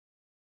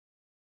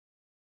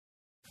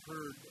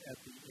heard at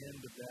the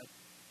end of that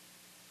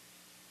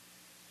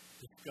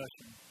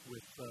discussion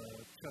with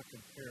Chuck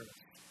and Paris.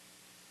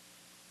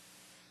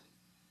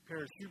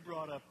 Paris, you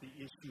brought up the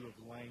issue of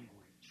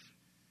language.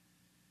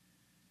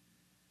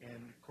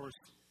 And, of course,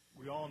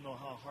 we all know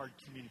how hard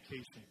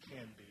communication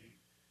can be.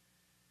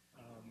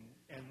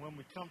 And when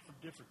we come from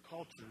different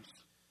cultures,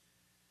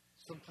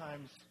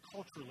 sometimes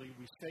culturally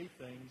we say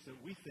things that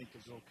we think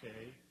is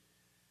okay,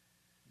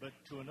 but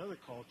to another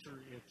culture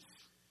it's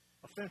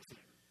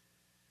offensive.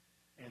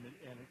 And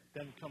it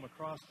doesn't come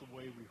across the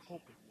way we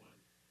hope it would.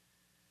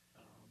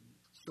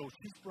 So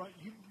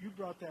you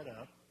brought that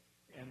up,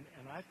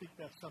 and I think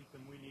that's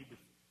something we need to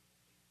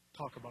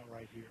talk about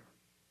right here.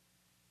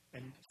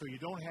 And so you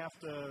don't have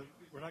to,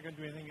 we're not going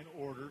to do anything in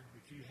order.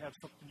 If you have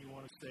something you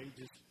want to say,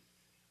 just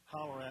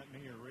holler at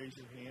me or raise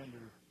your hand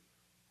or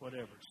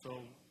whatever.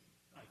 So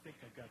I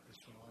think I got this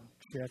one on.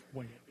 Check,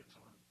 wing it. It's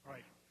on. All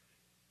right.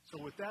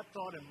 So with that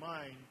thought in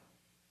mind,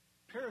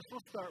 Paris,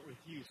 we'll start with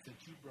you since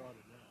you brought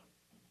it up.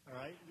 All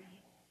right?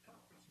 Talk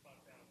to us about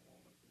that a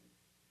moment,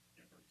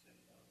 the difference in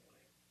language.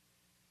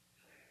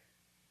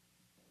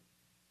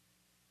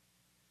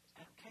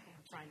 Okay,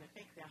 I'm trying to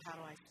think now. How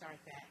do I start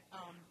that?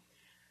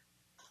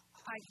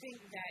 I think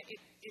that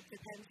it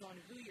depends on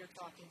who you're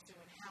talking to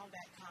and how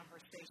that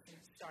conversation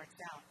starts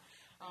out.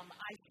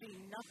 I see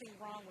nothing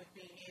wrong with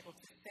being able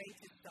to say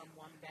to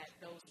someone that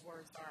those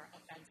words are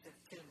offensive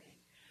to me.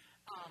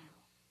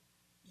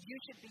 You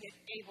should be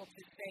able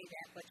to say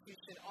that, but you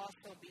should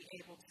also be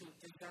able to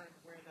discern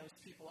where those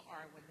people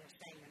are when they're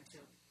saying them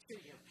to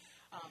you.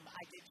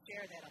 I did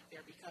share that up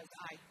there because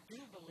I do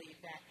believe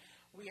that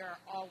we are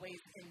always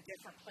in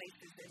different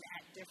places and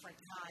at different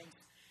times,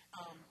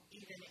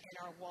 even in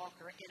our walk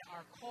or in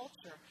our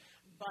culture,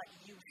 but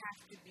you have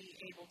to be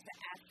able to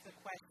ask the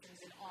questions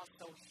and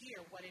also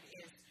hear what it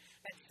is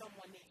that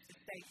someone needs to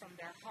say from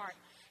their heart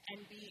and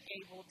be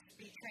able to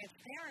be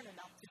transparent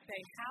enough to say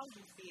how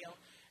you feel.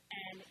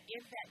 And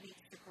if that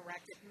needs to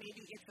correct it, maybe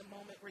it's a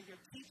moment where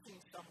you're teaching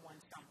someone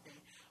something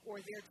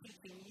or they're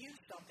teaching you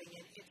something,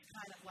 and it's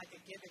kind of like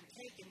a give and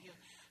take, and you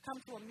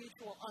come to a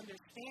mutual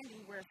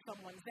understanding where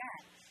someone's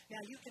at.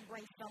 Now, you can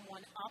bring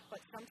someone up,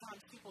 but sometimes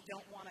people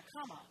don't want to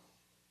come up.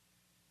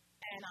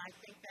 And I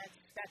think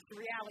that's the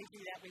reality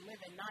that we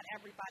live in. Not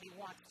everybody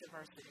wants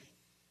diversity.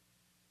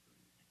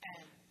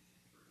 And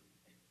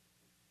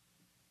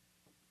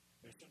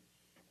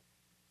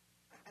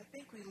I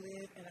think we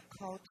live in a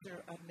culture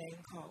of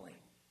name-calling,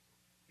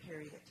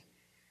 period.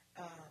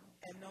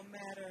 And no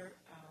matter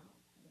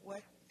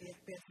what the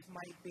offense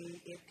might be,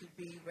 it could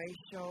be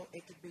racial,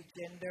 it could be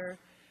gender,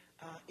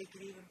 it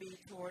could even be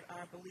toward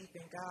our belief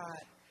in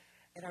God.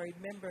 And I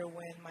remember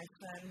when my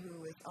son,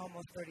 who is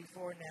almost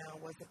 34 now,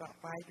 was about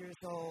 5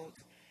 years old,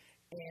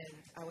 and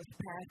I was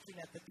pastoring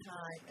at the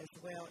time as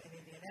well in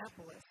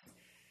Indianapolis.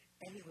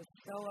 And he was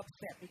so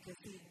upset because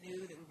he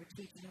knew that we were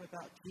teaching him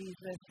about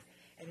Jesus,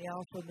 and he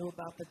also knew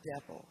about the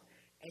devil.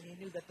 And he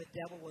knew that the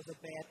devil was a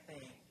bad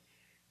thing.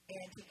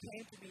 And he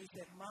came to me and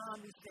said,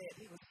 Mom,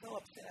 he was so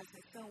upset. I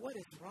said, son, what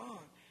is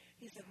wrong?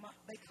 He said, Mom,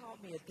 they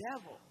called me a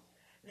devil.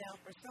 Now,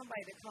 for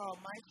somebody to call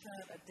my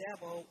son a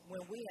devil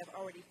when we have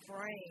already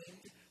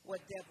framed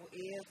what devil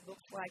is,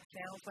 looks like,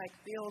 sounds like,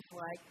 feels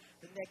like,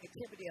 the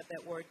negativity of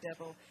that word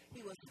devil,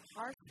 he was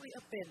harshly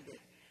offended.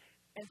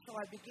 And so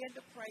I began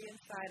to pray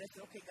inside. I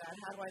said, okay, God,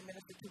 how do I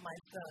minister to my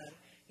son?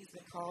 He's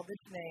been called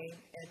this name,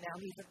 and now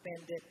he's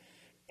offended,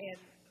 and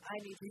I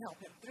need to help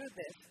him through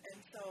this. And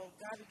so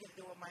God began to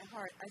do in my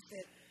heart. I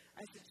said,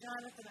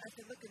 Jonathan,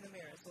 look in the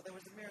mirror. So there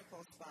was a mirror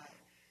close by.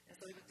 And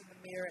so he looked in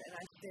the mirror, and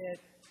I said,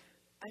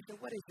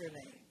 what is your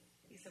name?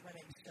 He said, my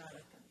name is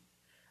Jonathan.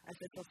 I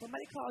said, so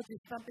somebody calls you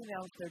something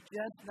else, they're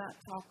just not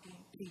talking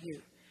to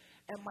you.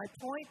 And my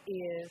point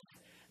is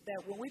that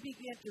when we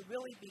begin to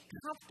really be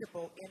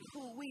comfortable in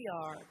who we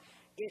are,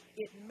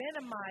 it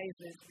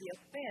minimizes the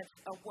offense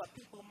of what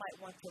people might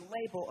want to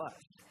label us.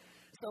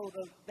 So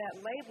that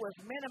label is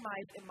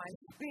minimized in my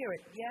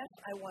spirit. Yes,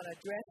 I want to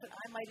address it.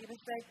 I might even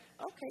say,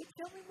 okay,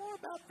 tell me more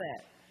about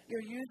that.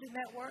 You're using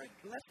that word?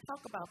 Let's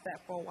talk about that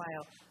for a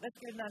while. Let's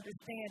get an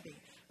understanding.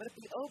 But if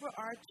the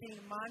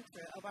overarching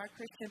mantra of our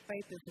Christian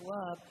faith is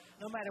love,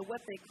 no matter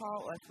what they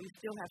call us, we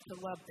still have to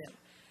love them.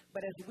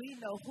 But as we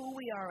know who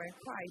we are in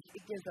Christ,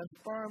 it gives us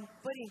firm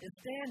footing to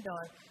stand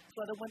on so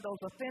that when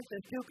those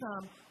offenses do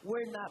come,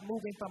 we're not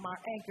moving from our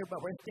anchor, but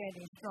we're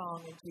standing strong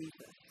in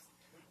Jesus.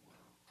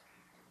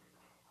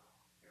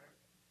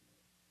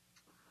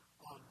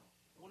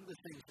 One of the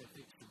things I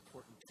think is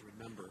important to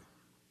remember,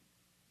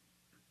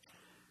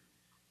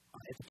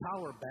 at the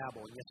Tower of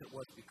Babel, yes, it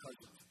was because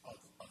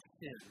of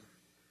sin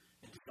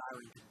and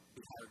desiring to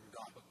be higher than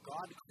God, but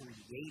God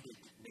created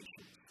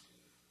nations.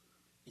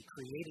 He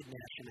created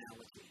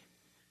nationality,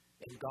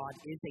 and God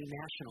is a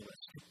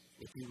nationalist.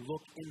 If you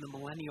look in the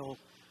millennial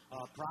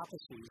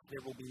prophecies,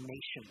 there will be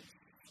nations.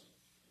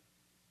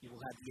 You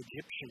will have the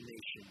Egyptian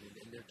nation,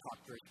 and they're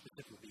talked very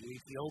specifically, the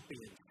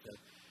Ethiopians,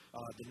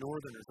 the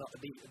Northerners,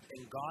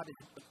 and God is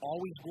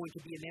always going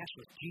to be a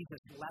nationalist.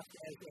 Jesus left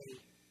as a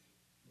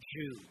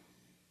Jew.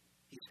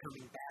 He's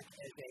coming back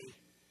as a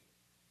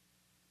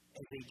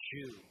as a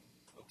Jew,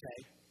 okay?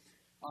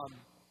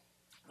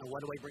 Now, why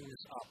do I bring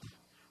this up?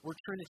 We're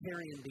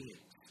Trinitarian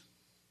beings.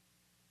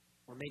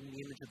 We're made in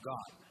the image of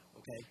God,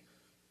 okay?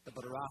 The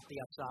Barach, the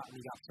Yatsar, and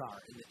the Yatsar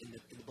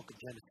in the book of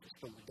Genesis.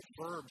 So the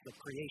verbs of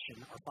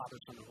creation are Father,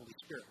 Son, and Holy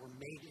Spirit. We're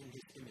made in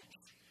His image.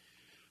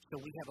 So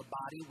we have a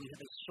body, we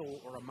have a soul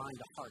or a mind,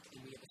 a heart, and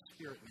we have a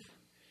spirit man.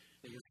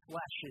 And your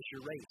flesh is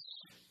your race,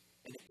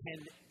 and it can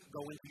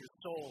go into your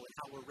soul and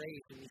how we're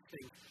raised and these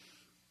things.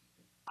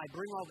 I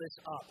bring all this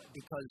up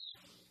because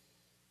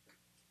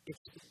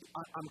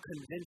I'm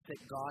convinced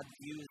that God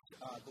views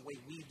the way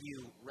we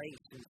view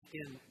race and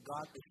skin.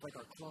 God is like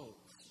our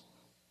clothes.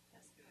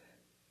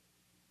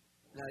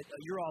 Now,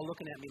 you're all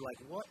looking at me like,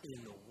 what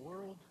in the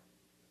world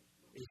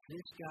is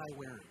this guy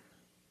wearing?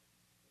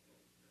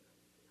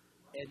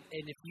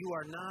 And if you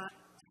are not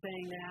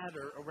saying that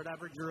or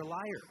whatever, you're a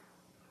liar.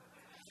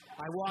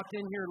 I walked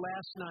in here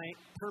last night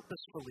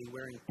purposefully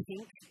wearing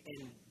pink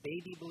and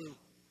baby blue.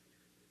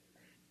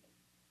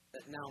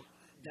 Now,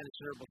 Dennis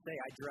Herb will say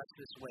I dress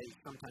this way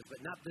sometimes,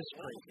 but not this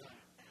way.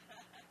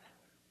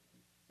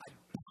 I'm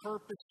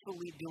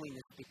purposefully doing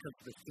this because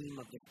of the theme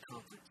of this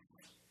conference.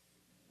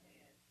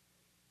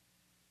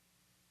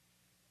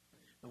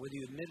 And whether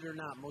you admit it or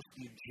not, most of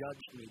you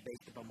judged me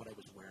based upon what I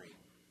was wearing.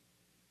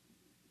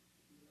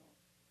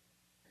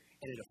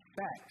 And it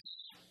affects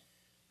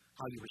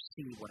how you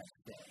receive what I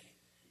say.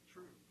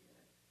 True.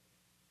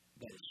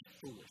 That is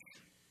foolish.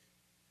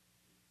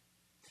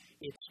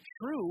 It's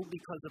true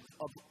because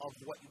of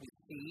what we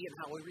see and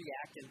how we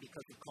react and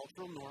because of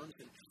cultural norms.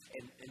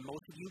 And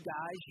most of you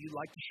guys, you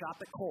like to shop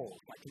at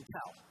Kohl's. I can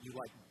tell. You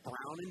like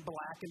brown and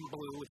black and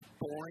blue. It's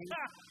boring.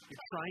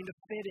 You're trying to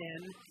fit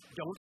in.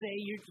 Don't say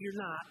you're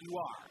not. You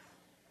are.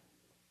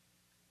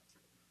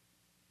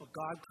 But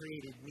God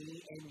created me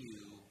and you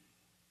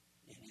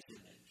in His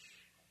image.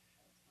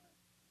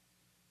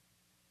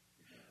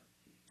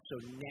 So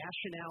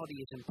nationality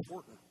is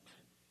important.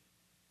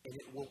 And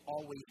it will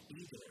always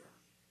be there.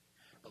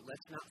 But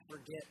let's not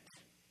forget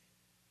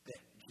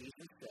that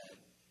Jesus said,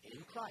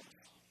 in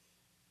Christ,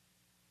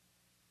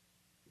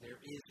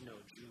 there is no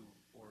Jew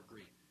or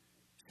Greek,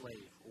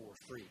 slave or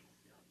free,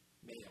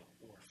 male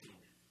or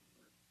female.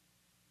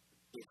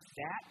 If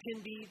that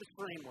can be the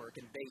framework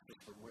and basis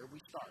for where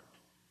we start,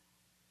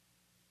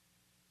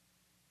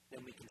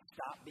 then we can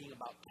stop being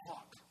about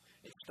talk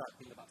and start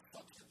being about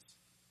substance.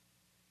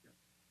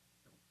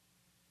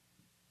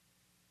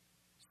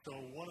 So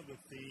one of the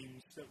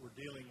themes that we're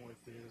dealing with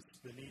is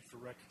the need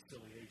for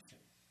reconciliation.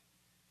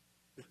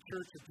 The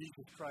Church of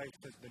Jesus Christ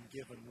has been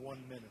given one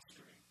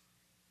ministry,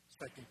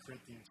 2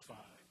 Corinthians 5.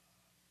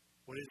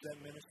 What is that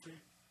ministry?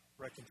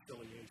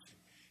 Reconciliation.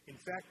 In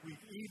fact,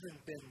 we've even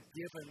been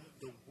given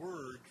the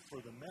word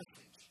for the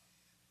message.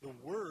 The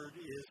word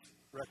is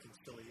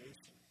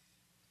reconciliation.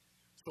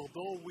 So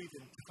though we've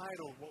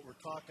entitled what we're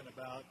talking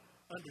about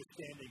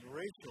understanding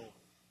racial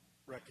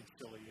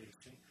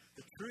reconciliation,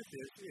 the truth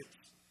is it's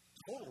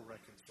total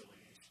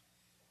reconciliation.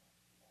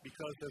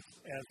 Because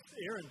as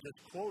Aaron just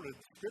quoted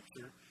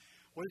Scripture,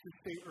 what does it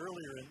say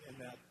earlier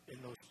in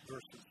those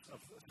verses of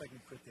 2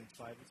 Corinthians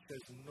 5? It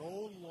says, no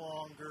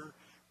longer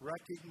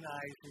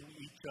recognizing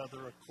each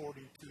other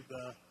according to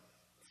the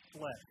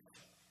flesh.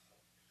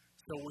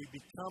 So we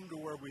become to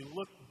where we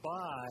look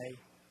by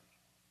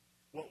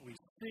what we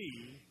see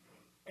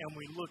and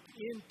we look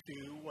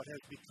into what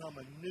has become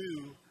a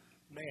new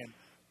man.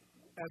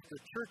 As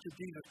the Church of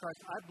Jesus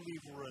Christ, I believe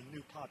we're a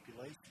new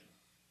population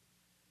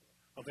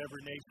of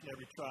every nation,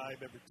 every tribe,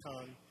 every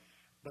tongue,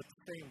 but the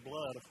same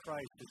blood of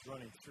Christ is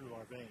running through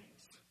our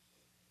veins.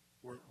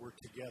 We're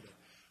together.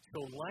 So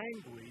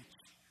language,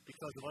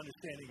 because of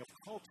understanding of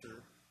culture,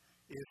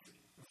 is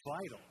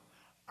vital.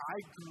 I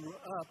grew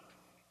up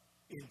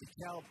in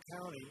DeKalb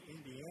County,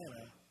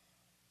 Indiana,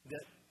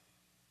 that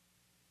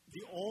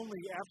the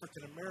only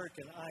African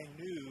American I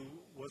knew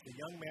was a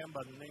young man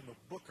by the name of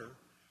Booker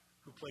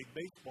who played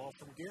baseball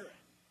from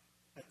Garrett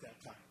at that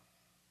time.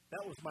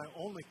 That was my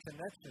only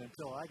connection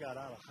until I got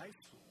out of high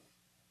school.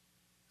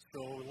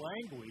 So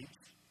language,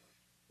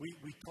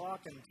 we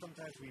talk and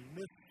sometimes we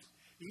miss,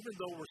 even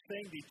though we're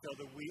saying to each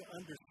other, we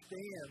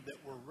understand that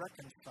we're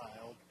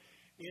reconciled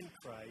in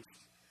Christ,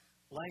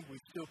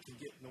 language still can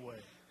get in the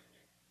way.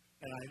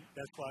 And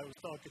that's why I was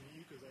talking to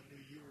you, because I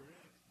knew you were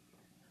in.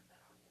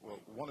 Well,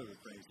 one of the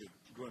things that,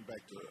 going back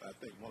to, I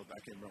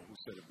can't remember who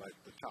said it, about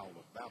the Tower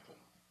of Babel.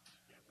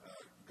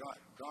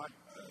 God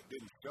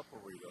didn't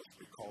separate us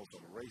because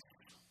of race.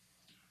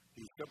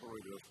 He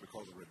separated us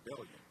because of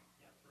rebellion.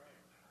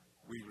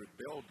 We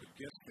rebelled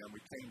against Him.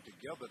 We came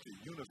together to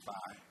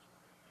unify,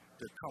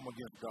 to come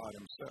against God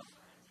Himself.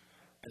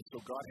 And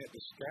so God had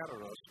to scatter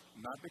us,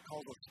 not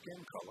because of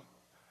skin color,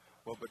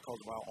 but because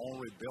of our own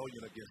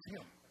rebellion against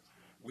Him.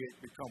 We had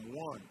become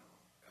one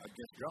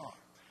against God.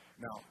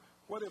 Now,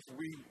 what if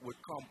we would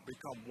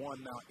become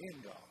one now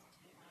in God?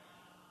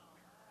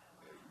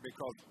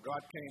 Because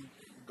God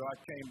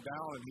came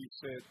down and He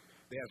said,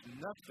 there's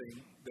nothing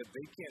that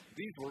they can't,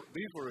 these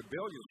were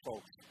rebellious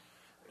folks.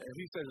 And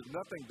He said there's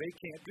nothing they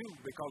can't do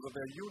because of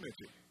their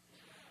unity.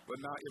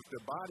 But now if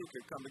the body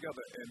could come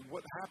together, and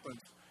what happens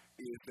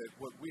is that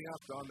what we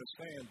have to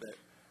understand that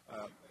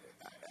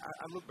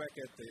I look back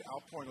at the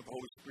outpouring of the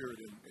Holy Spirit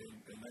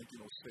in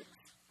 1906.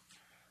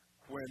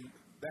 When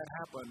that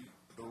happened,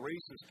 the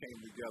races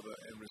came together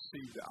and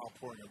received the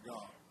outpouring of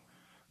God.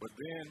 But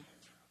then,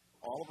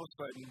 all of a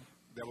sudden,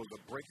 there was a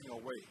breaking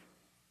away.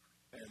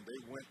 And they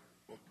went,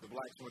 the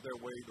blacks went their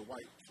way, the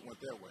whites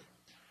went their way.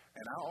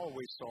 And I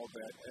always saw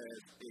that as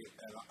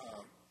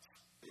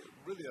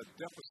really a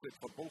deficit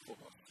for both of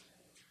us.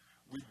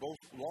 We both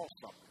lost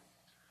something.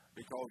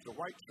 Because the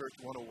white church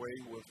went away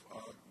with,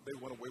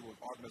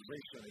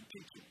 organization and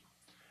teaching.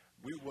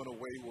 We went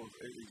away with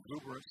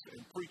exuberance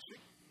and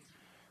preaching.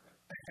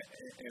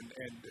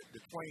 And the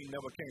twain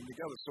never came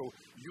together. So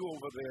you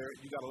over there,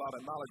 you got a lot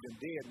of knowledge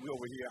and dead. We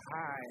over here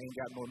high ain't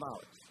got no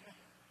knowledge.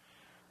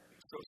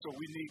 So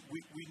we need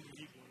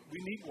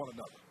one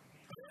another.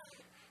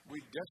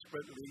 We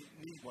desperately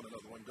need one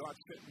another. When God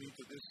sent me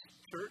to this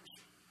church,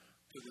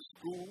 to this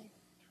school,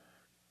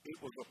 it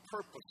was a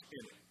purpose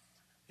in it.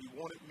 He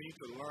wanted me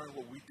to learn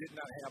what we did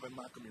not have in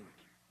my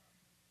community.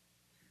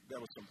 There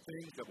were some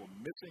things that were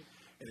missing,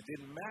 and it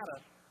didn't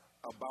matter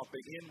about the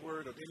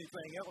N-word or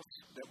anything else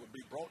that would be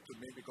brought to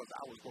me because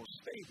I was going to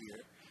stay here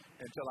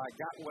until I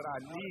got what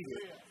I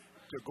needed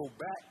to go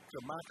back to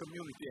my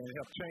community and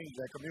help change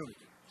that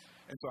community.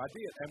 And so I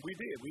did, and we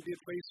did. We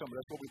did face some of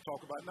that's what we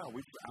talk about now.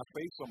 I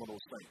faced some of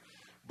those things.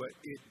 But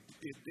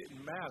it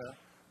didn't matter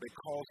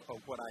because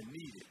of what I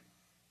needed.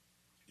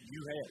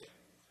 You had it,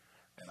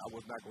 and I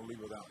was not going to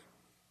leave without it.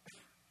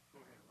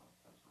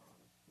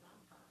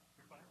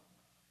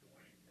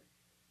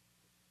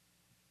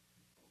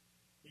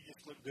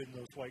 Look good in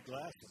those white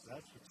glasses.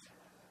 That's what's...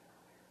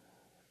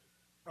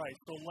 All right,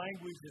 so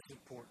language is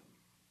important.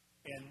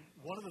 And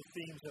one of the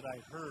themes that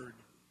I heard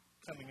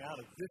coming out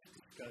of this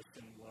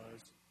discussion was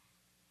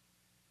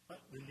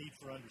the need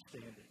for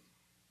understanding.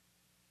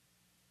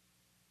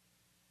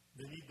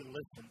 The need to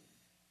listen.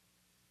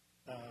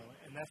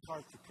 And that's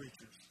hard for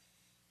preachers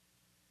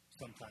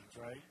sometimes,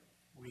 right?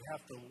 We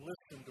have to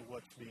listen to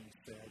what's being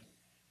said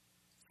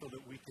so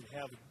that we can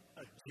have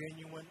a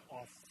genuine,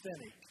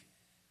 authentic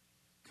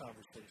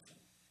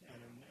conversation.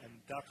 And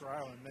Dr.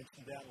 Ireland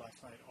mentioned that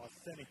last night,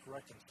 authentic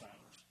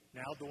reconcilers.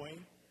 Now,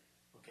 Dwayne?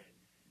 Okay.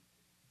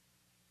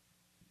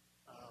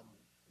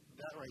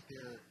 That right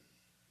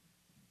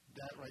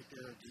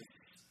there just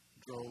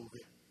drove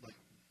it. Like,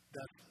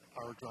 that's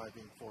our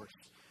driving force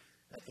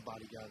at the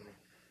body gathering,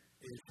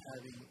 is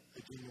having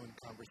a genuine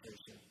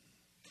conversation.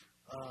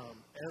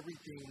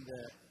 Everything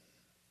that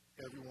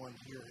everyone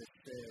here has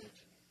said,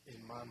 in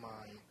my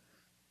mind,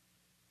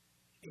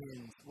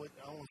 ends,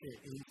 I won't say it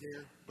ends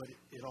there, but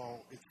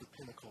it's the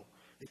pinnacle.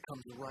 It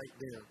comes right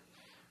there.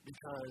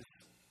 Because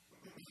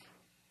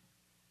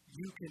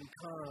you can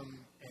come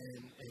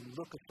and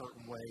look a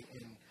certain way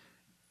and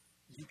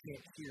you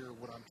can't hear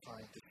what I'm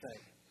trying to say.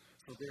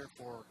 So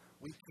therefore,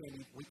 we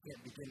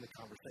can't begin the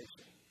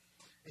conversation.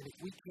 And if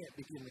we can't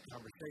begin the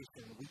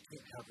conversation, we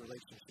can't have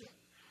relationship.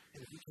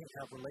 And if we can't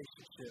have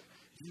relationship,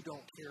 you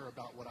don't care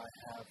about what I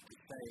have to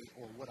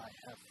say or what I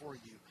have for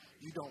you.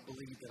 You don't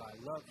believe that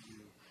I love you.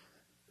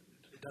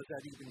 Does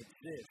that even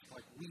exist?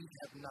 Like, we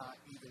have not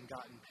even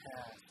gotten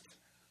past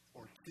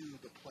or to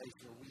the place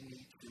where we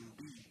need to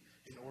be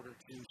in order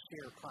to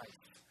share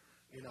Christ.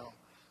 You know,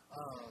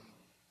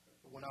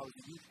 when I was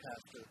a youth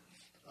pastor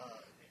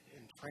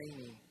in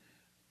training,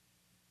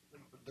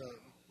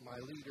 my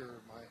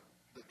leader,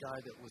 the guy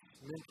that was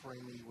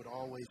mentoring me would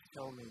always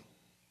tell me,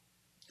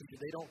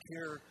 they don't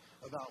care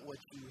about what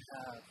you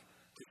have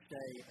to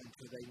say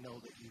until they know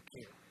that you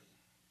care.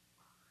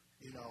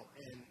 You know,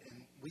 and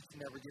we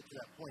can never get to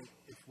that point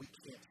if we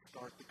can't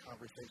start the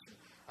conversation.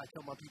 I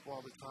tell my people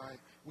all the time,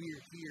 we are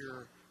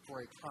here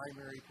for a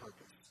primary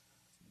purpose.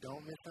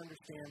 Don't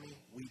misunderstand me.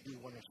 We do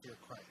want to share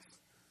Christ.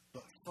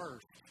 But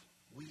first,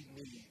 we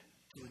need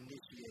to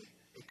initiate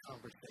a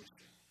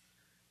conversation.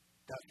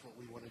 That's what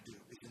we want to do,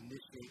 is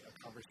initiate a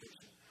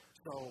conversation.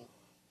 So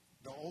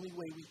the only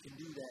way we can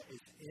do that is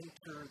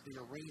enter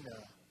the arena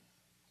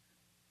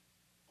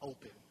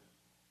open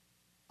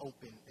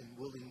and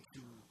willing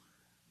to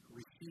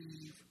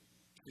receive,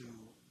 to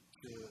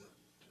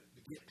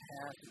get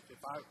past.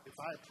 If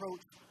I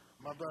approach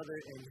my brother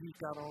and he's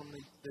got on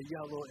the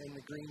yellow and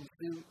the green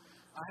suit,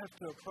 I have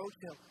to approach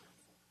him.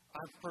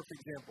 I have a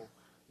perfect example.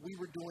 We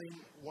were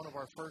doing one of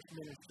our first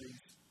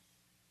ministries,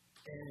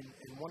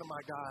 and one of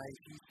my guys,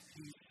 he's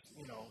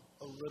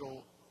a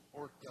little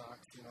orthodox,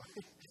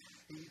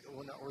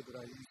 well, not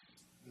orthodox,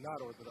 he's not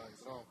orthodox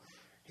at all.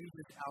 He's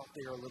just out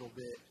there a little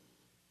bit,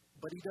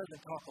 but he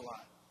doesn't talk a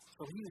lot.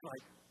 So he was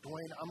like,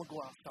 Dwayne, I'm going to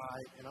go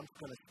outside, and I'm just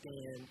going to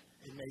stand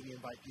and maybe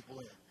invite people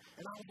in.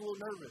 And I was a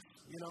little nervous,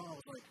 I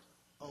was like,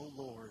 oh,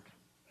 Lord.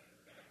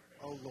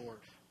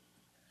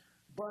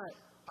 But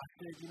I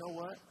said, you know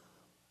what?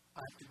 I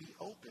have to be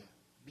open,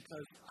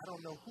 because I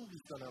don't know who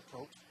he's going to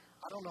approach.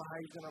 I don't know how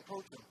he's going to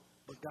approach him,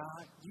 but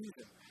God used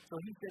him. So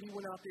he said he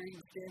went out there, he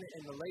was standing,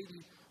 and the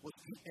lady was,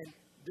 and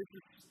this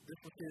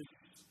was his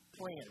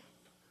plan.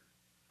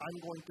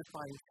 I'm going to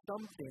find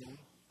something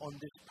on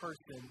this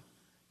person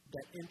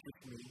that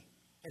interests me,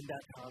 and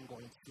that's how I'm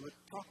going to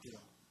talk to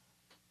them.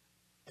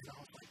 And I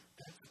was like,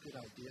 that's a good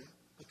idea,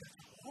 but that's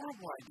a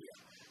horrible idea.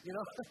 You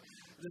know,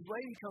 this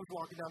lady comes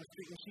walking down the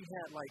street, and she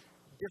had, like,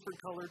 different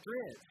colored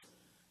dreads.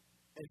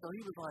 And so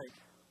he was like,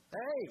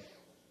 hey,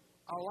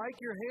 I like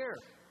your hair.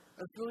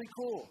 That's really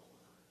cool.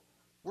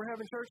 We're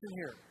having church in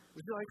here.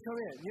 Would you like to come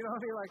in? You know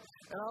what I mean? Like,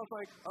 and I was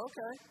like,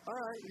 okay, all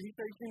right. And he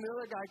said he seen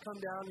another guy come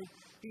down, and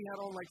he had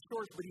on, like,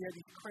 shorts, but he had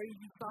these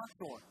crazy socks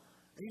on.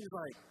 And he was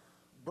like,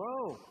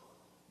 bro,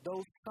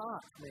 those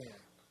socks, man,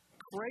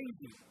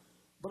 crazy.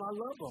 But I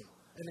love them.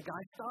 And the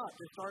guy stopped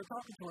and started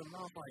talking to him, and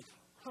I was like,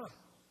 huh.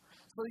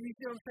 So you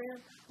see what I'm saying?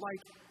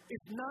 Like,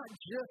 it's not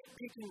just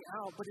picking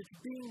out, but it's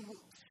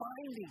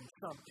finding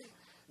something.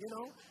 You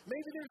know?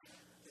 Maybe there's,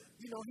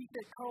 you know, he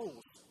said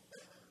Kohl's.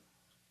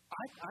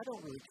 I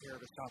don't really care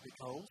to shop at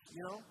Kohl's,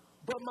 you know?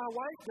 But my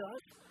wife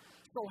does.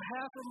 So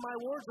half of my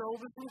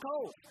wardrobe is from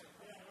Kohl's.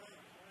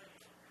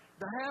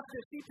 The half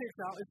that she picks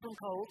out is from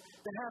Kohl's.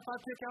 The half I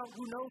pick out,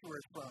 who knows where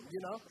it's from,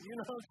 you know? You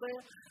know what I'm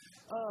saying?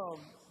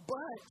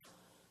 But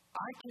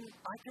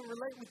I can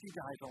relate with you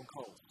guys on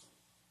Kohl's.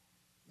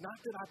 Not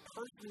that I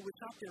personally would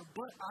shop there,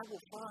 but I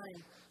will find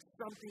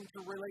something to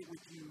relate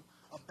with you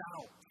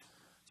about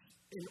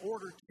in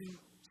order to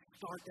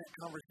start that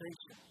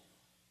conversation.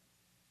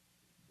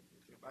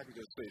 If I could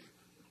just say,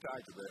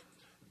 tied to that,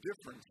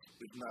 difference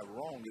is not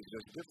wrong, it's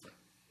just different.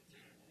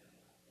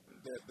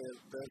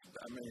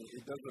 I mean,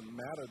 it doesn't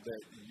matter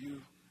that you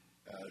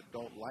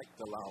don't like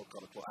the loud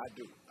color code. I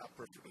do. I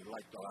perfectly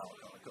like the loud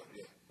color code.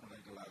 Yeah, I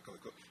like the loud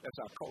color code. That's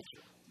our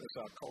culture. That's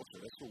our culture.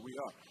 That's who we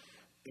are.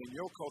 In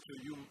your culture,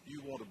 you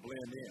want to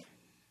blend in.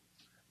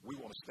 We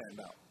want to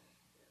stand out.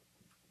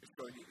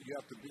 So you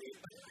have to be.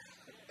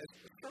 It's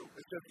the truth.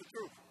 It's just the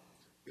truth.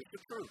 It's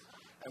the truth.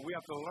 And we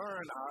have to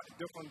learn our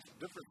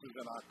differences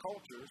in our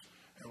cultures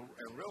and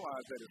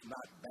realize that it's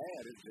not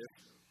bad. It's just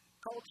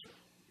culture.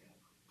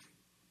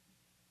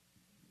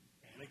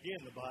 And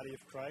again, the body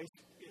of Christ,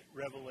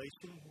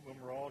 Revelation, when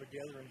we're all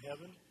together in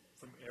heaven,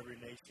 from every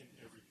nation,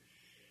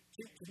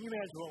 Can you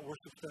imagine what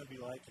worship's going to be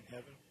like in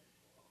heaven?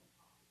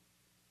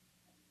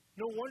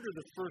 No wonder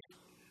the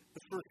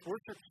first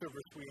worship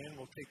service we end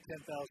will take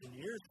 10,000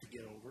 years to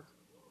get over.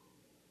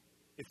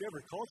 If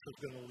every culture is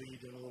going to lead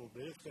in a little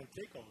bit, it's going to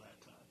take all that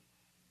time.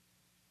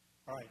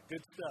 All right,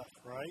 good stuff,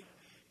 right?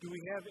 Do we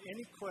have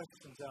any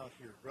questions out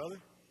here, brother?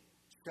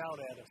 Shout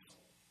at us.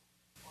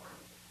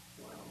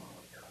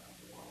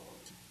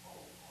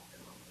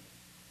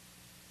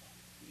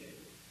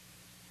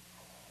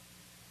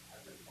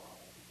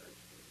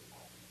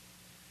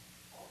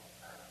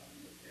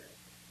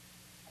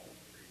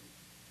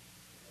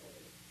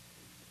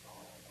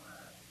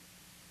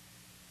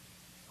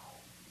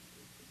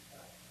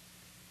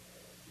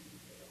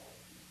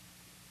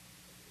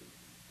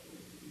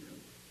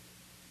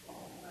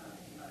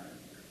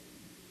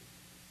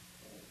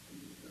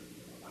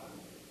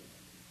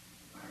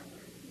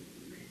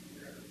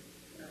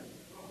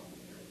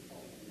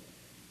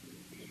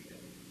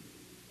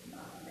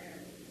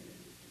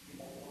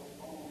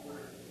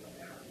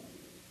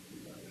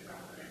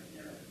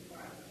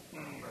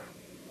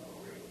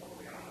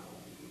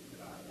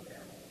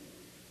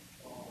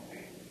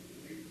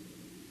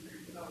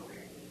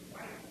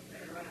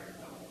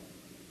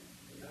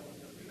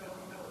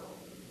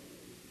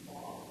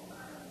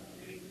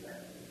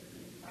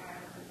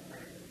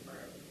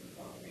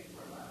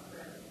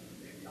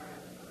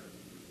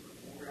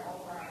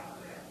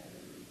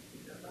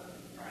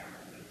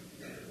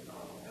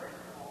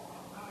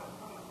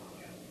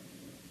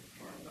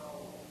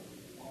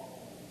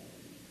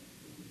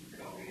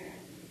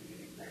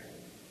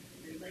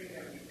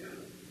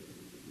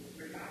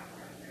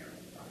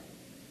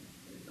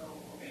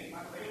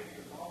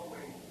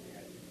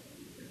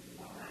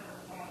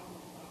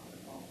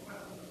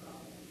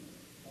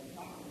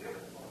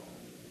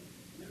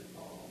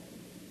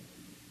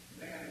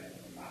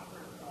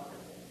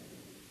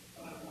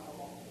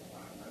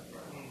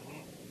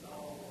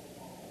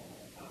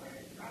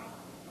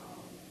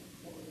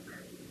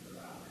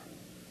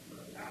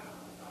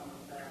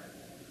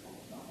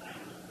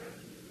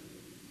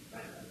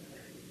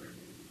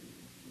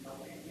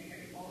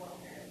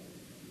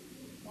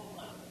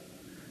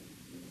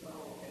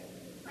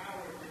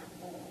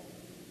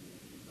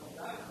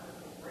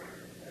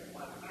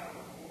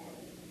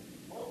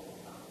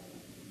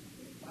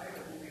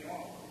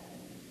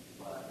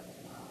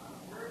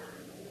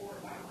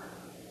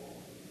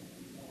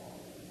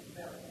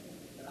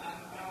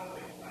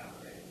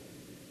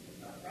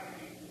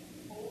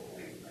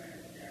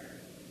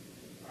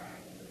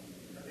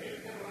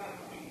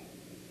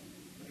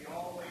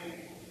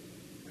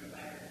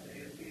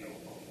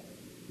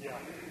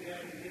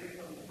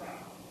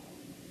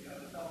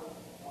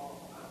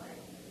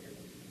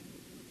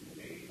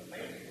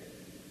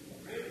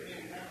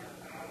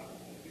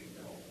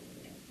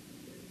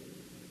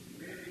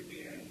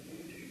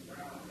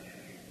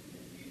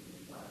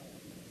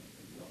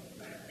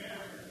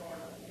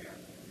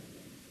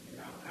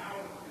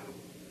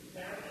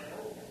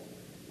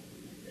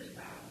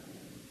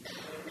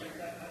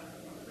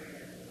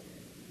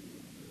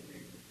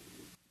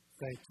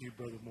 Thank you,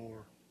 Brother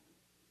Moore.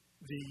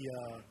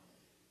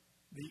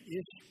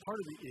 Part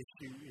of the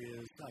issue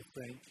is, I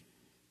think,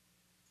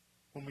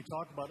 when we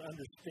talk about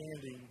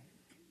understanding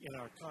in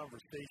our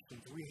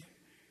conversations, we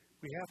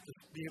have to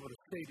be able to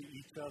say to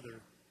each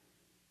other,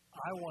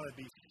 I want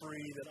to be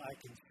free that I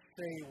can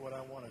say what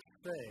I want to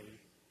say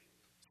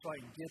so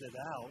I can get it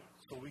out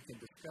so we can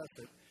discuss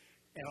it.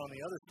 And on the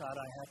other side,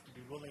 I have to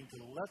be willing to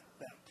let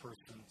that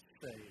person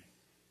say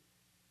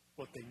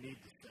what they need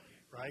to say,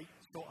 right?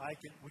 So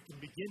we can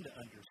begin to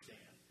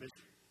understand.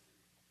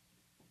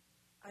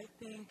 I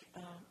think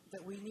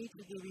that we need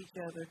to give each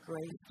other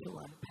grace to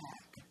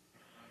unpack.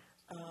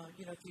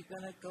 If you're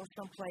going to go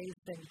someplace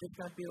and you're just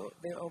going to be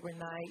there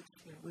overnight,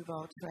 we've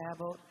all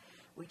traveled,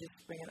 we just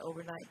bring an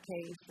overnight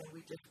case and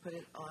we just put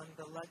it on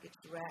the luggage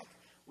rack.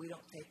 We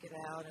don't take it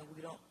out and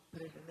we don't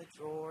put it in the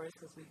drawers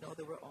because we know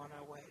that we're on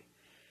our way.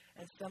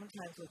 And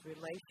sometimes with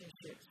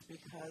relationships,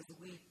 because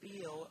we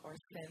feel or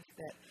sense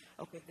that,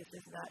 okay, this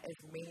is not as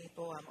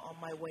meaningful, I'm on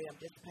my way, I'm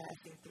just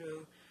passing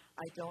through,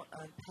 I don't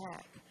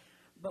unpack.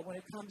 But when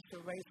it comes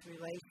to race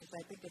relations,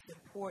 I think it's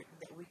important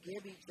that we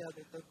give each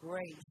other the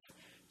grace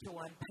to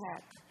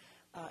unpack.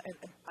 And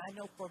I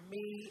know for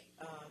me,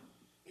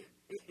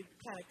 it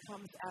kind of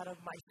comes out of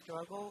my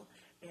struggle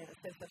and a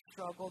sense of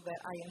struggle that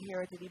I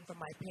inherited even from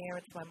my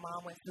parents. My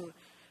mom went to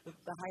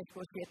the high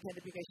school she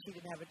attended because she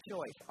didn't have a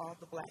choice. All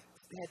the blacks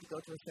had to go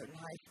to a certain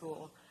high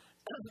school.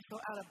 So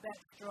out of that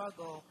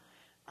struggle,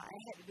 I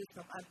had to do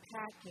some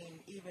unpacking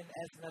even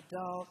as an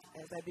adult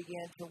as I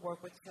began to work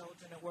with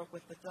children and work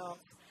with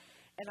adults.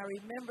 And I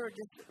remember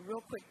just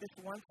real quick this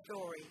one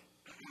story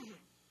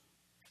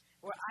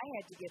where I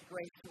had to give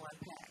grace to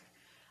unpack.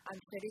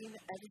 I'm sitting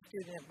as a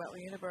student at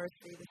Butler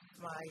University. This is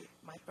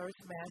my first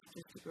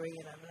master's degree,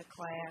 and I'm in a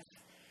class.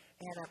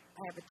 And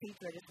I have a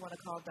teacher I just want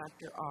to call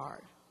Dr.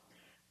 R.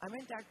 I'm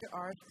in Dr.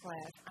 R's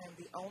class. I'm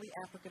the only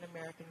African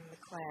American in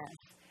the class.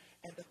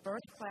 And the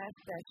first class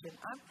session,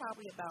 I'm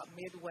probably about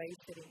midway,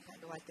 sitting kind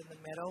of like in the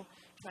middle,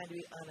 trying to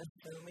be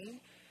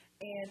unassuming.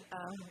 And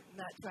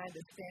not trying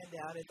to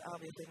stand out, as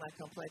obviously my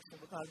complexion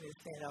will cause me to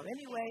stand out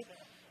anyway.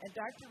 And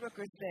Dr.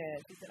 Rooker says,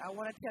 he said, I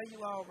want to tell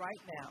you all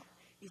right now.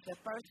 He said,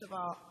 first of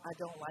all, I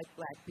don't like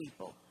black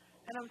people.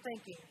 And I'm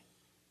thinking,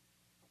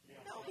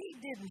 no, he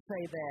didn't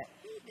say that.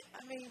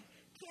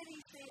 Can he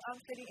see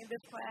I'm sitting in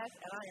this class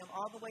and I am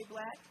all the way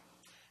black?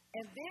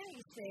 And then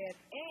he said,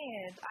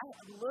 and I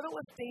have little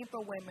esteem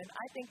for women.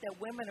 I think that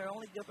women are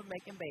only good for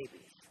making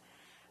babies.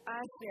 I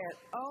said,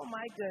 oh,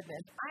 my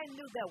goodness. I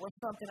knew that was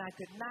something I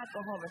could not go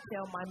home and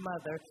tell my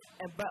mother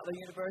and Butler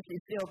University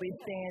still be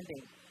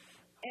standing.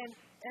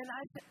 And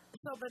I said,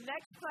 so the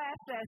next class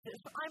session,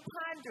 so I'm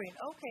pondering,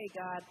 okay,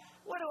 God,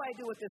 what do I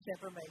do with this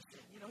information?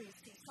 He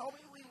told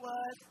me who he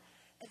was.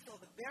 And so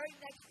the very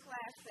next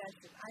class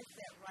session, I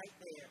sat right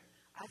there.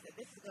 I said,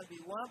 this is going to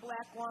be one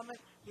black woman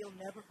he'll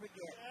never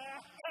forget.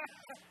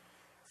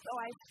 So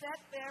I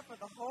sat there for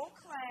the whole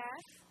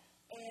class.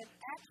 And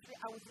actually,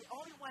 I was the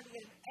only one to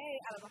get an A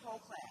out of the whole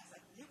class.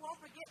 He won't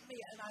forget me.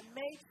 And I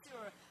made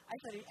sure I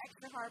studied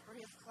extra hard for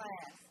his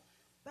class.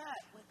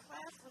 But when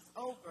class was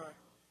over,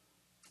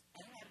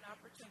 and I had an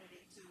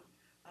opportunity to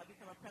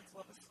become a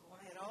principal of a school,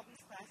 I had all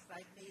these classes I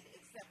needed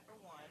except for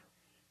one.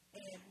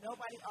 And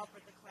nobody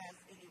offered the class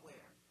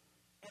anywhere.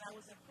 And I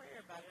was in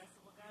prayer about it. I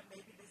said, well, God,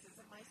 maybe this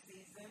isn't my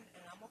season,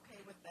 and I'm okay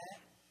with that.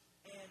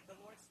 And the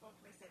Lord spoke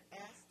to me and said,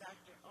 ask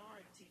Dr. R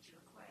to teach you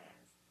the class.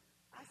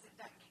 I said,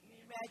 can you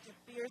imagine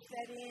fear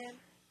set in?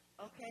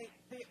 Okay,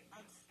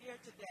 I'm scared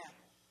to death,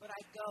 but I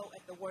go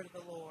at the word of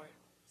the Lord.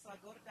 So I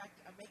go to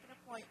Dr. I make an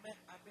appointment.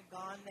 I've been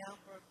gone now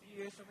for a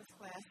few years from his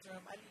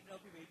classroom. I didn't even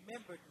know if he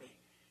remembered me.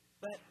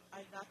 But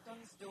I knocked on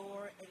his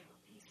door, and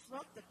he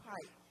smoked the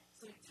pipe.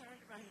 So he turned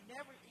around. He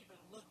never even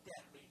looked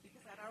at me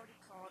because I'd already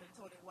called and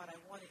told him what I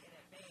wanted in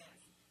advance.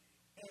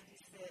 And he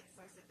said, so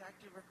I said,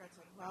 Dr. Rooker, I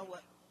told him who I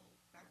was.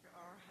 Dr.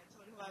 R, I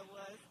told him who I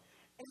was.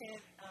 And then,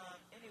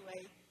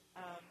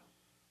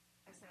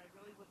 I said, I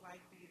really would like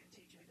for you to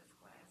teach me this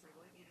class. I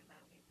really need to know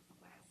this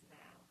class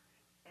now.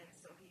 And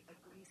so he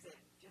agreed, he said,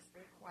 just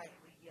very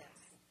quietly, yes.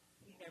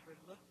 He never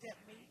looked at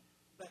me,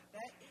 but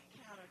that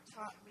encounter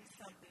taught me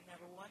something,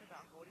 number one,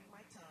 about holding my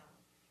tongue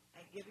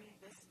and giving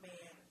this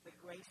man the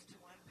grace to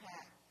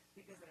unpack.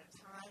 Because at a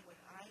time when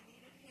I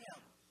needed him,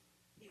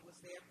 he was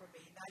there for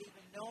me, not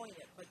even knowing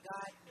it, but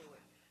God knew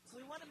it. So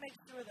we want to make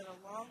sure that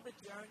along the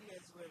journey,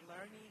 as we're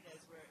learning, as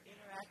we're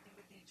interacting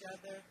with each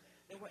other,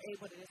 that we're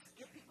able to just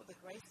give people the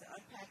grace to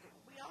unpack it.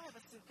 We all have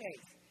a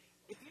suitcase.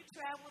 If you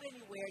traveled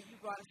anywhere, you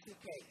brought a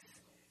suitcase.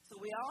 So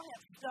we all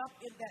have stuff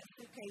in that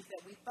suitcase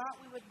that we thought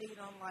we would need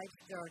on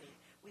life's journey.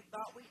 We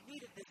thought we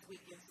needed this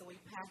weekend, so we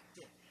packed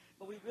it.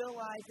 But we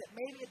realized that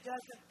maybe it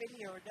doesn't fit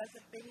here or it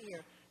doesn't fit here.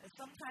 And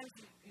sometimes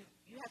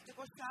you have to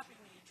go shopping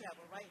when you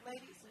travel, right,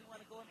 ladies? We want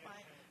to go and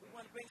we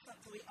want to bring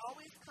something. So we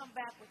always come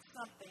back with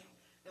something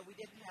that we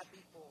didn't have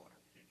before.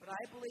 But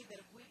I believe that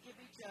if we give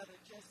each other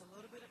just a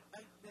little bit of,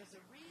 there's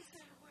a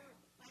reason we're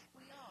like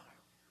we are.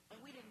 And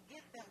we didn't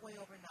get that way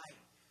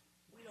overnight.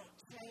 We don't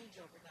change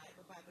overnight,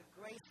 but by the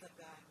grace of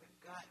God,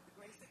 the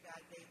grace that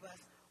God gave us,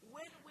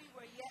 when we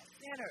were yet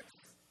sinners,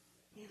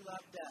 He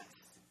loved us.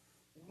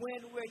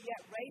 When we're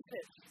yet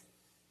racist,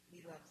 He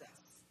loves us.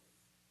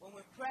 When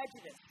we're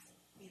prejudiced,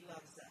 He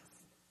loves us.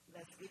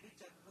 Let's give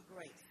each other the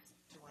grace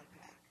to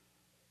unpack.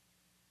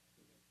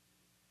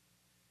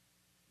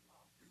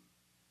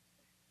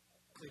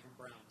 Cleveland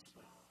Browns.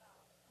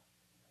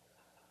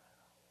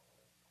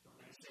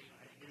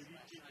 Maybe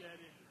get that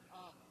in.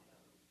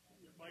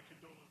 My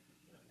condolences.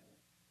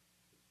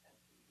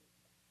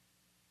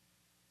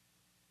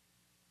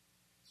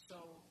 So,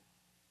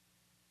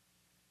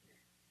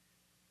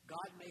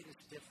 God made us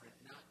different,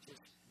 not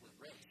just with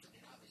race. I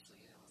mean,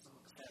 obviously, some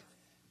of us have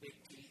big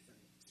teeth and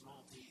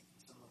small teeth,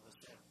 and some of us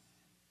have,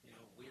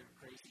 weird,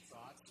 crazy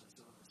thoughts, and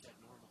some of us have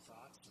normal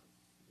thoughts, and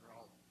we're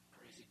all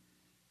crazy.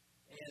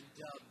 And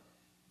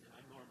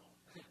I'm normal.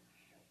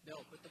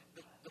 No, but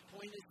the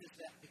point is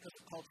that because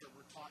of culture,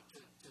 we're taught to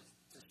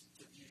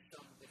view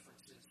some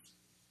differences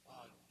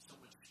so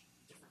much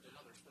different than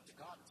others, but to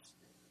God,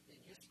 in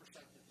His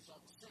perspective, it's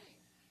all the same.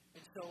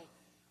 And so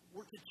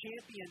we're to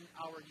champion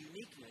our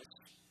uniqueness,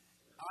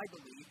 I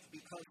believe,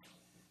 because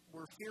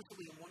we're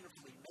fearfully and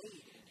wonderfully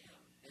made in Him,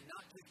 and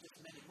not just as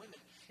men and women.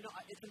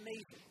 It's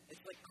amazing.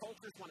 It's like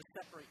cultures want to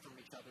separate from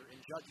each other and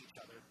judge each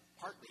other,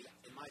 partly,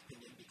 in my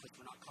opinion, because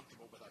we're not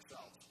comfortable with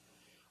ourselves.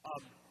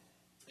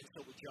 And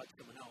so we judge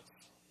someone else.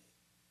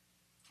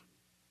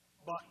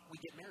 But we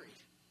get married.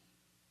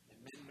 And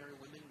men marry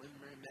women, women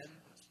marry men.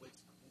 That's the way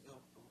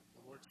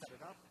the Lord set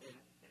it up. And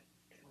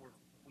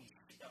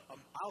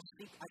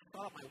I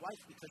saw my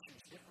wife because she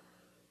was different.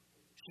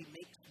 She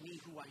makes me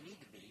who I need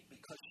to be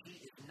because she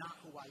is not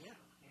who I am.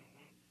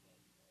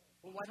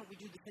 Well, why don't we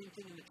do the same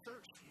thing in the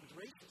church with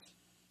races?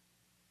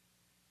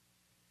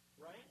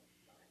 Right?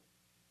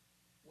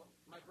 What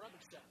my brother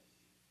said.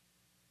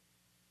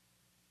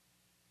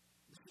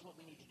 This is what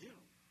we need to do.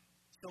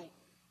 So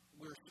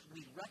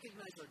we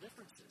recognize our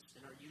differences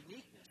and our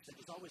uniqueness that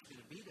is always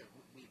going to be there.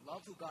 We love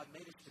who God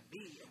made us to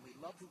be, and we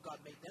love who God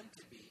made them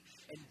to be.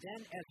 And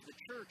then as the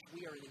church,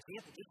 we are an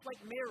example. Just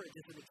like marriage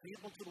is an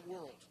example to the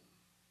world,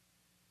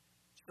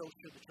 so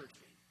should the church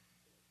be.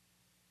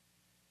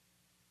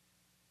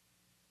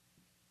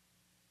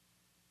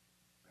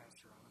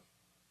 Pastor Anna.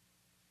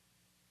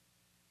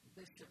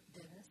 Bishop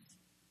Dennis.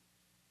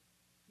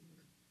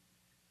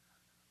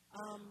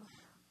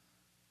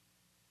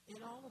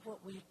 In all of what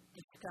we've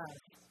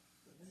discussed,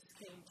 this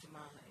came to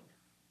mind,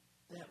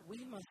 that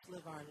we must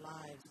live our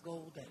lives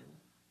golden.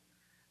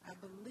 I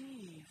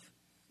believe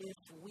if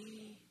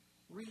we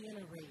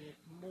reiterated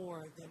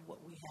more than what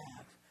we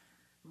have,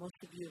 most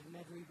of you have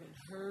never even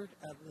heard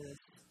of this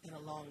in a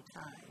long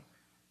time,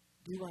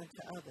 do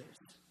unto others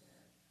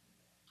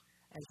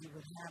as you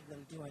would have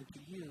them do unto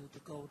you, the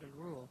golden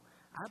rule.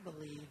 I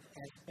believe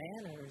as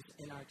banners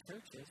in our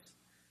churches,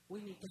 we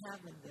need to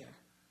have them there.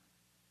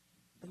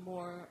 The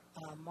more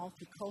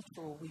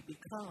multicultural we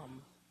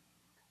become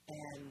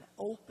and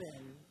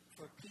open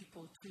for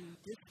people to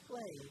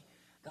display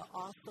the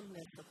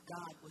awesomeness of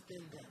God within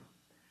them.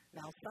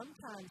 Now,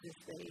 sometimes if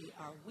they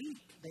are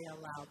weak, they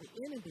allow the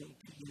enemy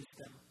to use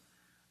them.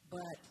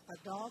 But a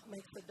dog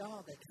makes a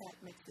dog, a cat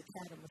makes a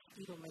cat, a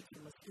mosquito makes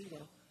a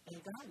mosquito, and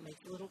God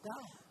makes little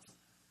gods.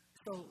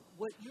 So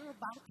what you're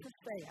about to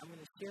say, I'm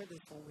going to share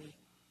this when we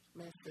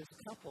minister as a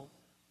couple.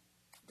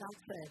 God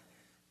said,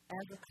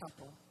 as a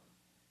couple,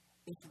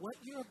 if what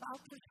you're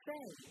about to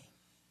say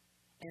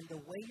and the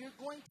way you're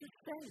going to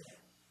say it,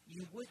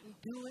 you wouldn't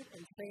do it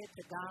and say it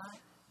to God,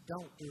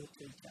 don't do it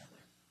to each other.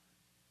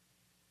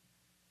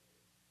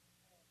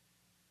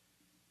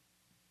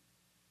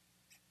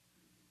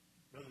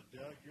 Brother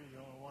Doug, you're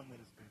the only one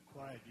that has been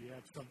quiet. Do you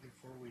have something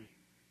before we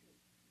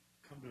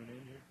come to an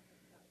end here?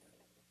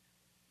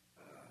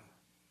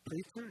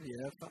 Preacher, do you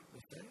have something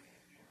to say?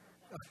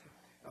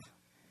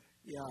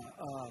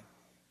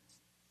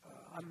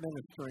 I'm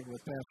ministering with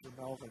Pastor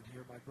Melvin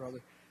here, my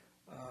brother,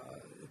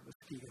 in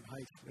Muskegon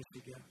Heights,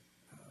 Michigan,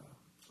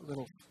 a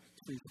little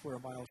 3 square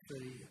mile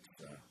city.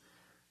 It's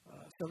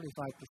 75%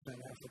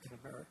 African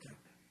American.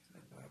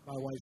 And my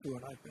wife, Sue,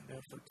 and I've been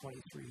there for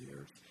 23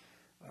 years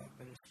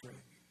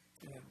ministering.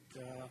 And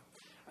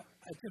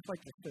I'd just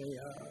like to say,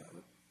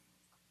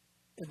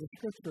 in the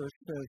scripture it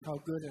says how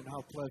good and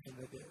how pleasant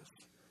it is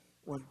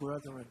when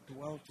brethren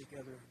dwell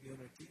together in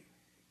unity.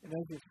 And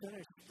as we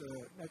finish the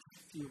next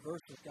few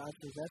verses, God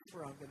says, that's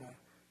where I'm going to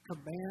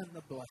command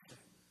the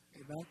blessing.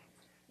 Amen?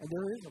 And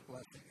there is a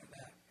blessing in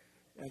that.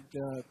 And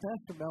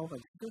Pastor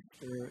Melvin's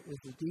sister is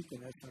a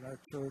deaconess in our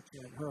church,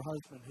 and her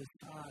husband,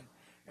 Hassan,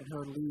 and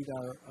her lead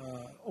our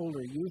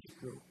older youth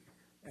group.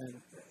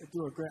 And do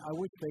a great, I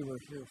wish they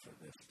were here for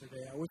this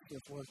today. I wish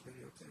this was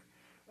videotaped.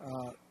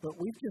 But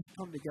we've just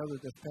come together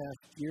this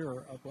past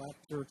year, a black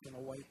church and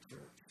a white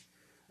church.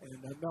 And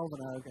Melvin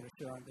and I are going to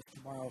share on this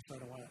tomorrow, so I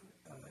don't want to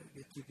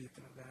get too deep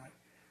into that.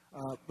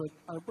 But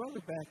our brother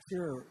back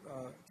here,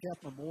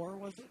 Chaplain Moore,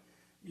 was it?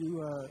 You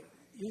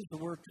used the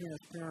word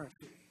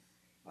transparency.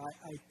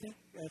 I think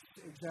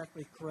that's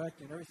exactly correct,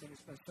 and everything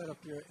that's been set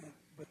up here.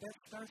 But that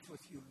starts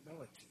with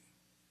humility.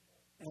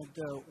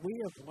 And we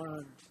have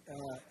learned,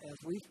 as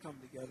we've come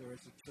together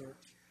as a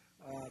church,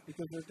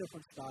 because there are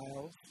different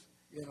styles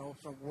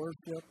from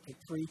worship to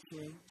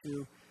preaching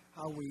to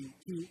how we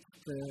teach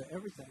to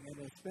everything.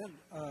 And it's been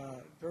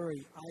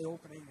very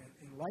eye-opening and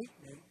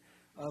enlightening,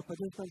 but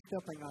it's been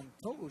stepping on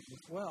toes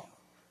as well.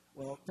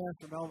 Well,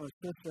 Pastor Melvin's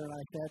sister and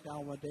I sat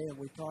down one day and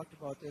we talked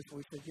about this. And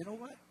we said, you know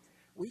what?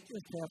 We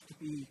just have to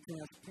be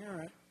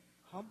transparent,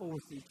 humble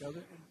with each other.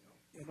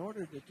 And in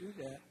order to do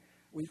that,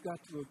 we've got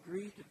to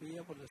agree to be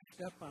able to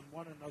step on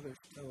one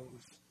another's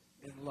toes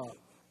in love.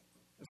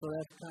 And so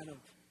that's kind of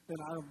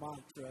been our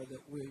mantra,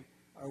 that we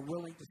are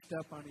willing to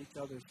step on each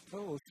other's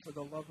toes for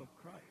the love of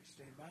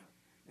Christ. Amen?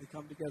 And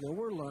come together.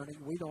 We're learning.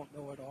 We don't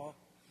know it all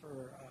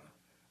for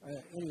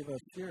any of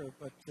us here,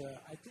 but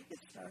I think it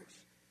starts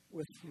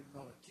with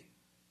humility.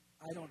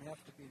 I don't have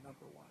to be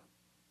number one.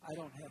 I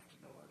don't have to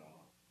know it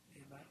all.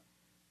 Amen?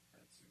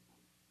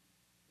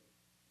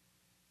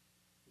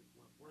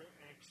 We're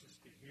anxious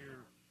to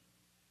hear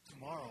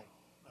tomorrow.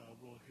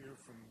 We'll hear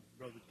from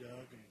Brother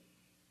Doug and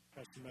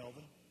Pastor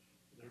Melvin.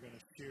 They're going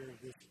to share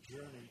this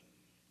journey.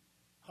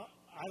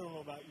 I don't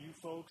know about you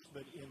folks,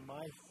 but in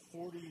my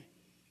 49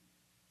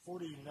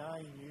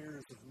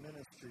 years of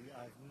ministry,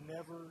 I've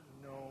never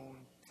known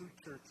two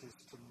churches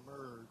to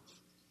merge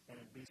and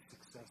it be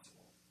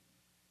successful.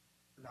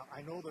 Now,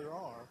 I know there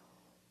are,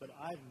 but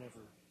I've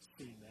never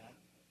seen that.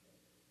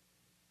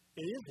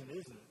 It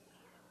isn't it?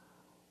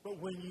 But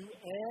when you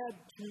add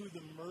to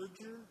the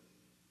merger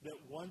that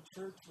one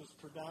church was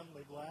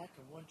predominantly black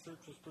and one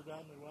church was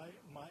predominantly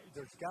white,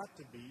 there's got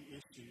to be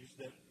issues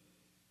that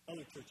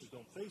other churches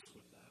don't face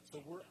with that. So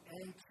we're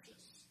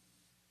anxious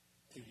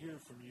to hear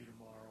from you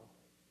tomorrow,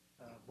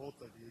 both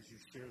of you, as you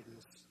share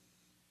this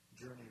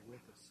journey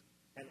with us.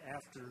 And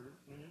after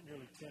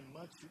nearly 10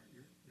 months,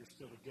 you're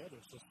still together.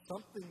 So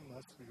something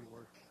must be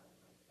working,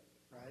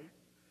 right?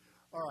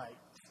 All right,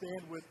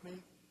 stand with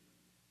me.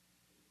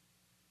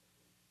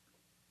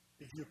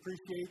 Did you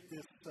appreciate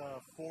this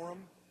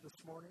forum this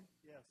morning?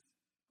 Yes.